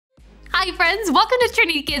Hi friends, welcome to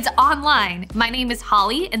Trinity Kids Online. My name is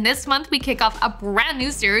Holly, and this month we kick off a brand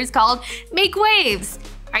new series called Make Waves.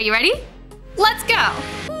 Are you ready? Let's go!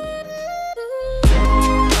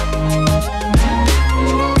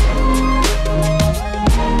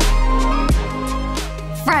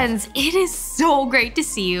 Friends, it is so great to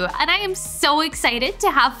see you, and I am so excited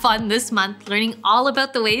to have fun this month learning all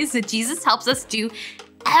about the ways that Jesus helps us do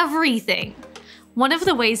everything. One of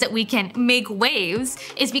the ways that we can make waves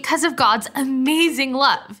is because of God's amazing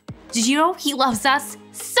love. Did you know He loves us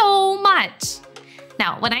so much?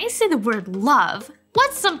 Now, when I say the word love,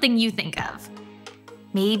 what's something you think of?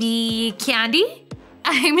 Maybe candy?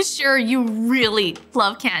 I'm sure you really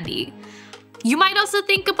love candy. You might also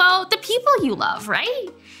think about the people you love, right?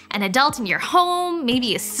 An adult in your home,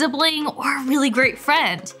 maybe a sibling, or a really great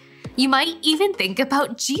friend. You might even think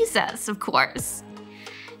about Jesus, of course.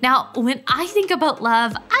 Now, when I think about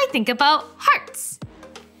love, I think about hearts.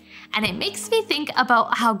 And it makes me think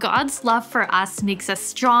about how God's love for us makes us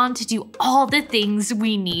strong to do all the things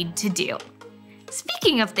we need to do.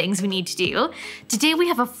 Speaking of things we need to do, today we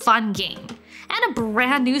have a fun game and a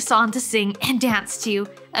brand new song to sing and dance to,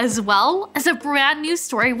 as well as a brand new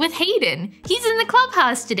story with Hayden. He's in the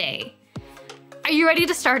clubhouse today. Are you ready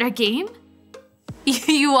to start our game?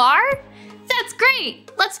 You are? That's great!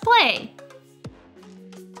 Let's play!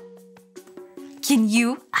 Can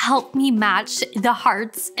you help me match the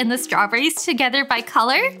hearts and the strawberries together by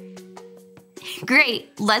color?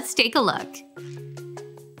 Great, let's take a look.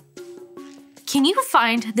 Can you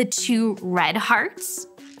find the two red hearts?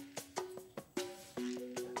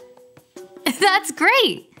 That's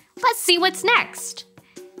great! Let's see what's next.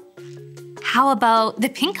 How about the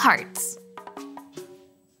pink hearts?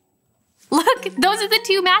 Look, those are the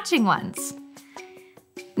two matching ones.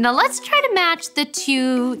 Now let's try to match the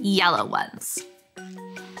two yellow ones.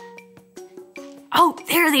 Oh,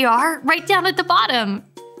 there they are, right down at the bottom.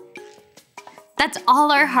 That's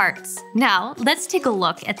all our hearts. Now, let's take a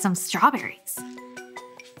look at some strawberries.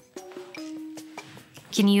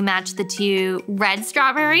 Can you match the two red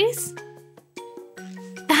strawberries?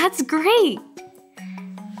 That's great.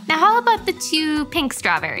 Now, how about the two pink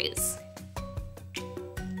strawberries?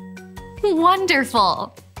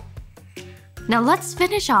 Wonderful. Now, let's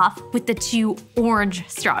finish off with the two orange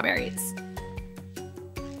strawberries.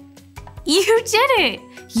 You did it!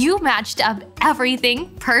 You matched up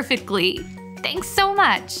everything perfectly. Thanks so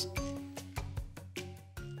much.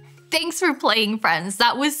 Thanks for playing, friends.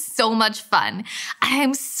 That was so much fun.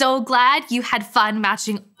 I'm so glad you had fun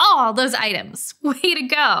matching all those items. Way to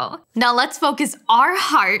go. Now let's focus our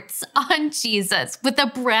hearts on Jesus with a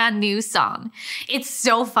brand new song. It's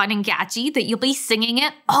so fun and catchy that you'll be singing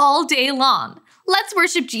it all day long. Let's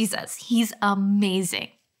worship Jesus. He's amazing.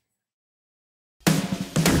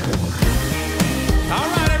 All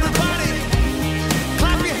right, everybody,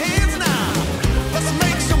 clap your hands now. Let's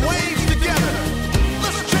make some waves together.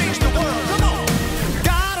 Let's change the world. Come on.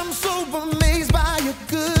 God, I'm so amazed by your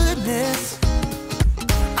goodness.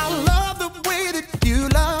 I love the way that you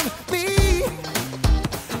love me.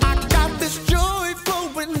 I got this joy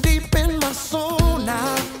flowing deep in my soul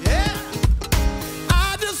now. Yeah.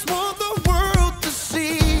 I just want the world to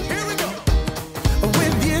see. Here we go.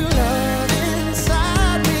 With your love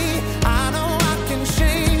inside me, I know I can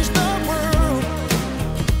change.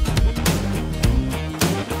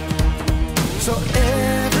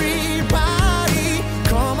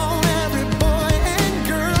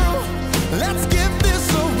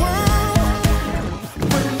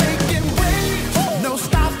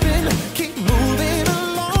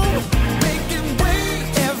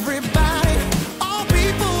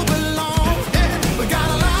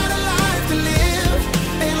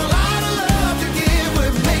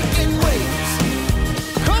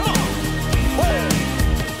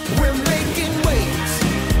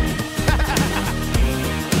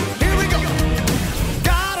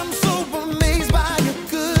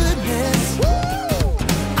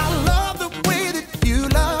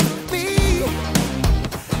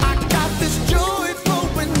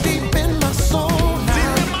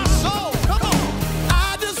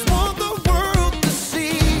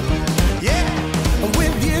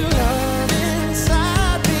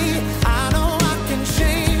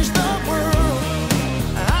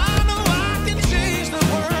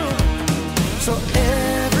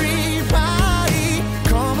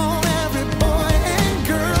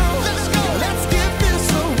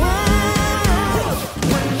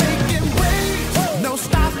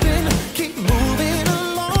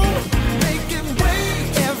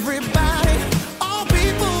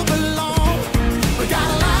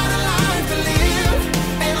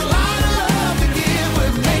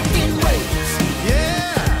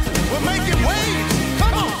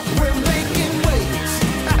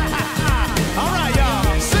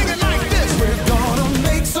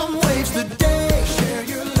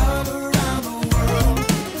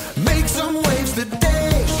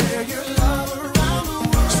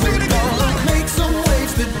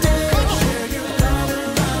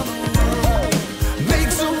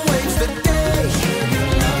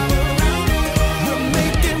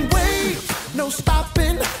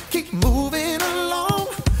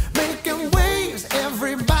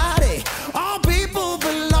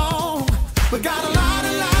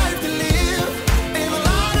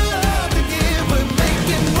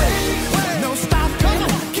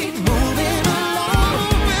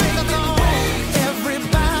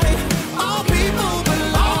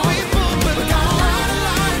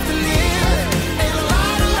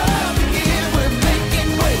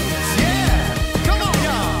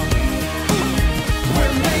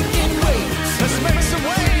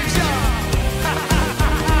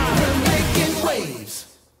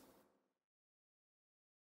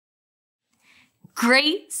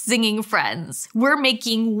 great singing friends. We're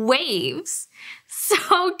making waves.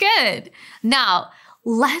 So good. Now,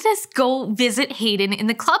 let us go visit Hayden in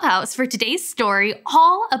the clubhouse for today's story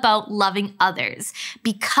all about loving others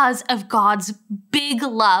because of God's big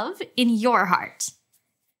love in your heart.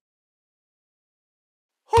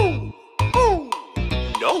 Who? You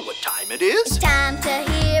know what time it is? It's time to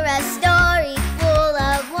hear a story full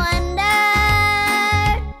of wonder.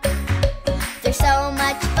 There's so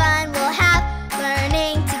much fun we'll have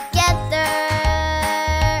learning together.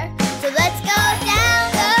 So let's go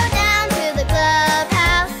down to the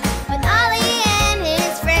clubhouse with Ollie and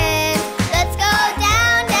his friends. Let's go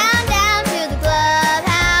down to the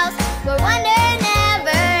clubhouse where wonder never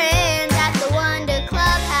ends at the Wonder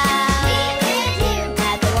Clubhouse.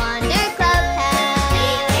 At the Wonder Clubhouse.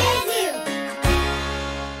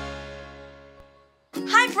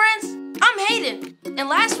 Hi friends, I'm Hayden, and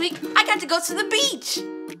last week I got to go to the beach.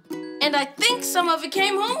 And I think some of it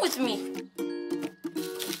came home with me.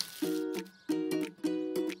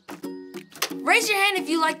 Raise your hand if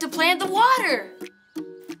you like to play in the water.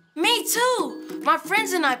 Me too. My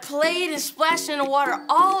friends and I played and splashed in the water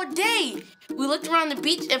all day. We looked around the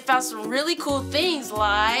beach and found some really cool things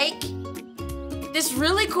like this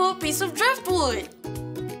really cool piece of driftwood.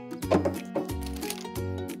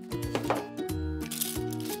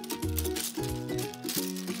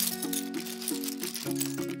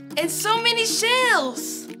 And so many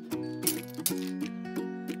shells.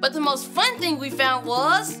 But the most fun thing we found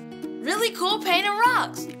was really cool painted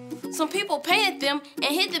rocks. Some people painted them and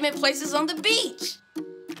hid them in places on the beach.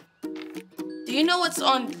 Do you know what's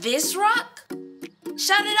on this rock?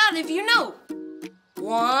 Shout it out if you know.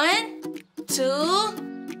 1,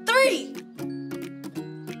 2, 3.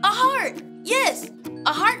 A heart. Yes,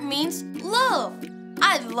 a heart means love.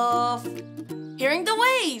 I love hearing the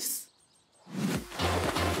waves.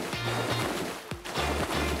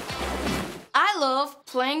 I love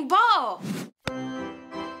playing ball.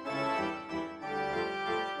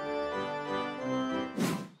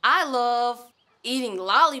 I love eating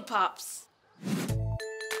lollipops.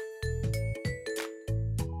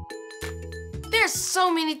 There's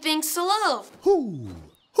so many things to love. Who?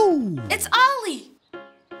 It's Ollie.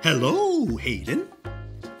 Hello, Hayden.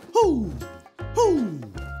 Who?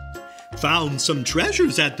 Found some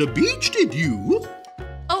treasures at the beach, did you?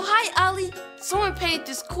 Oh, hi, Ollie. Someone painted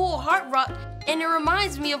this cool heart rock, and it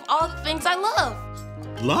reminds me of all the things I love.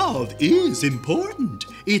 Love is important.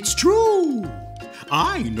 It's true.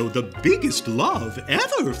 I know the biggest love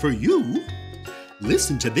ever for you.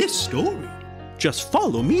 Listen to this story. Just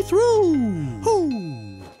follow me through.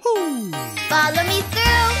 Who? Follow me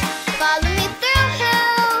through, follow me through,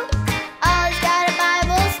 who? Ollie's got a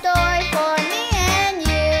Bible story for me and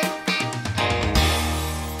you.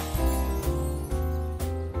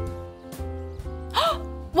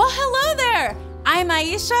 Well, hello there! I'm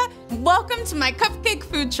Aisha. Welcome to my cupcake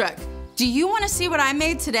food truck. Do you want to see what I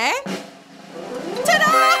made today?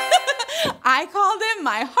 Ta-da! I call them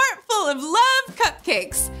my heart full of love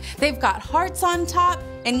cupcakes. They've got hearts on top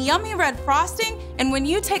and yummy red frosting, and when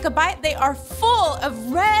you take a bite, they are full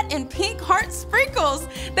of red and pink heart sprinkles.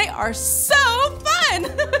 They are so fun!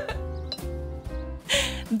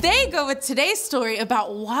 They go with today's story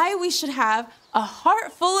about why we should have a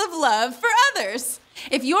heart full of love for others.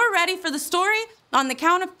 If you're ready for the story, on the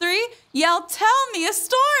count of 3, yell, "Tell me a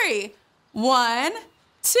story." 1,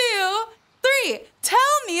 2, 3.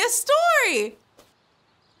 Tell me a story.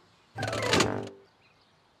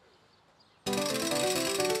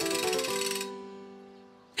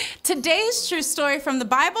 Today's true story from the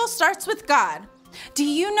Bible starts with God. Do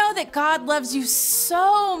you know that God loves you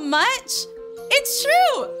so much? It's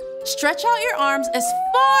true. Stretch out your arms as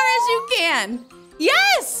far as you can.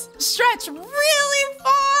 Yes, stretch really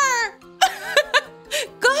far.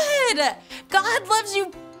 Good. God loves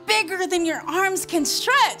you bigger than your arms can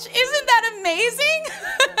stretch. Isn't that amazing?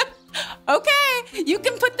 Okay, you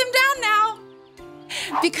can put them down now.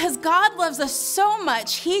 Because God loves us so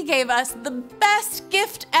much, He gave us the best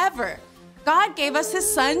gift ever. God gave us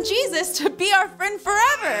His Son, Jesus, to be our friend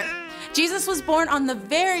forever. Jesus was born on the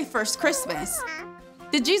very first Christmas.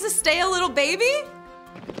 Did Jesus stay a little baby?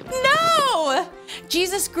 No!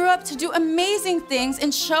 Jesus grew up to do amazing things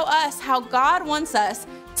and show us how God wants us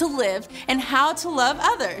to live and how to love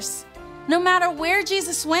others. No matter where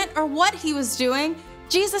Jesus went or what He was doing,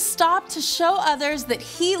 Jesus stopped to show others that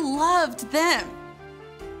He loved them.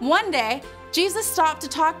 One day, Jesus stopped to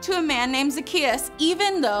talk to a man named Zacchaeus,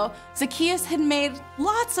 even though Zacchaeus had made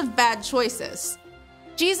lots of bad choices.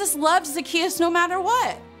 Jesus loved Zacchaeus no matter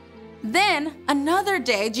what. Then, another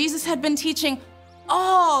day, Jesus had been teaching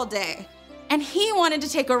all day, and He wanted to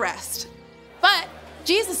take a rest. But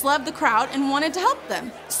Jesus loved the crowd and wanted to help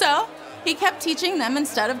them, so he kept teaching them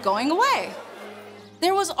instead of going away.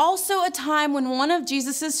 There was also a time when one of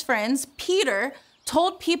Jesus' friends, Peter,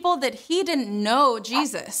 told people that he didn't know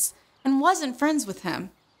Jesus and wasn't friends with him.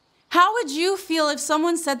 How would you feel if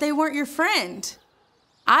someone said they weren't your friend?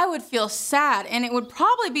 I would feel sad, and it would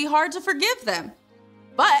probably be hard to forgive them.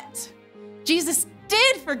 But Jesus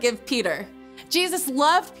did forgive Peter. Jesus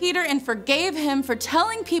loved Peter and forgave him for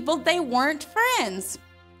telling people they weren't friends.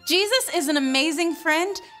 Jesus is an amazing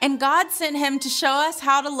friend, and God sent him to show us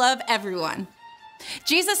how to love everyone.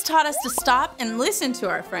 Jesus taught us to stop and listen to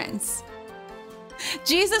our friends.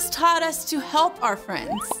 Jesus taught us to help our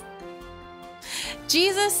friends.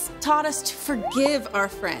 Jesus taught us to forgive our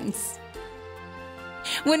friends.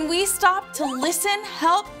 When we stop to listen,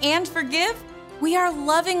 help, and forgive, we are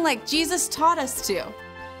loving like Jesus taught us to.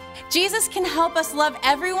 Jesus can help us love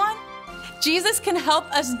everyone. Jesus can help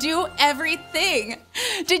us do everything.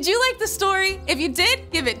 Did you like the story? If you did,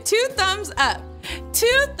 give it 2 thumbs up.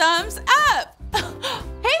 2 thumbs up.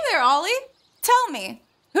 Hey there, Ollie. Tell me,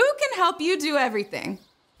 who can help you do everything?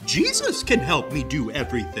 Jesus can help me do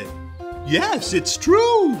everything. Yes, it's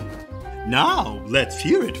true. Now, let's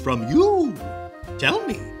hear it from you. Tell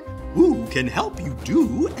me, who can help you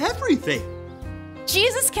do everything?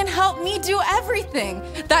 Jesus can help me do everything.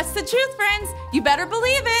 That's the truth, friends. You better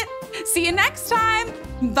believe it. See you next time.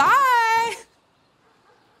 Bye.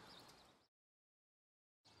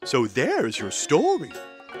 So there's your story,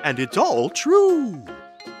 and it's all true.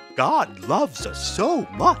 God loves us so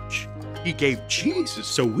much. He gave Jesus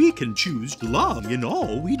so we can choose love in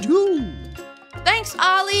all we do. Thanks,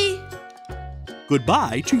 Ollie.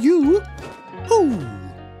 Goodbye to you. Hoo,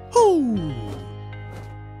 hoo.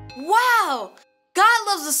 Wow! God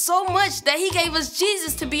loves us so much that he gave us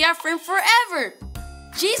Jesus to be our friend forever.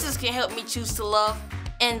 Jesus can help me choose to love,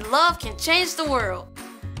 and love can change the world.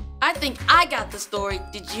 I think I got the story.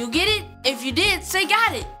 Did you get it? If you did, say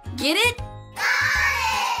got it. Get it? Got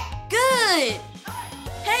it! Good!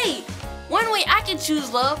 Hey, one way I can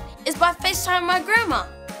choose love is by FaceTiming my grandma.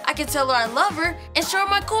 I can tell her I love her and show her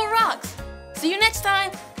my cool rocks. See you next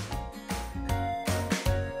time.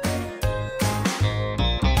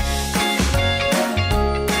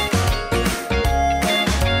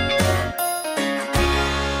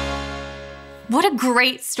 What a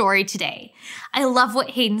great story today. I love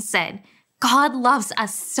what Hayden said. God loves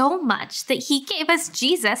us so much that he gave us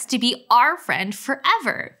Jesus to be our friend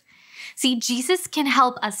forever. See, Jesus can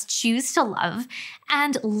help us choose to love,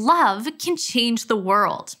 and love can change the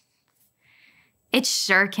world. It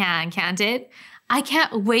sure can, can't it? I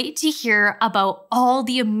can't wait to hear about all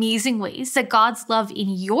the amazing ways that God's love in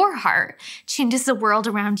your heart changes the world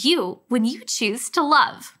around you when you choose to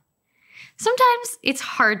love. Sometimes it's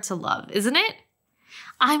hard to love, isn't it?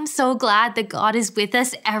 I'm so glad that God is with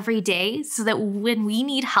us every day so that when we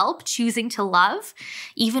need help choosing to love,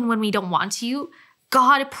 even when we don't want to,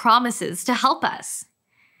 God promises to help us.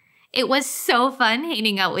 It was so fun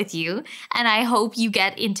hanging out with you, and I hope you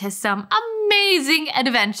get into some amazing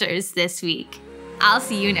adventures this week. I'll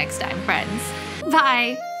see you next time, friends.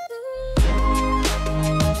 Bye.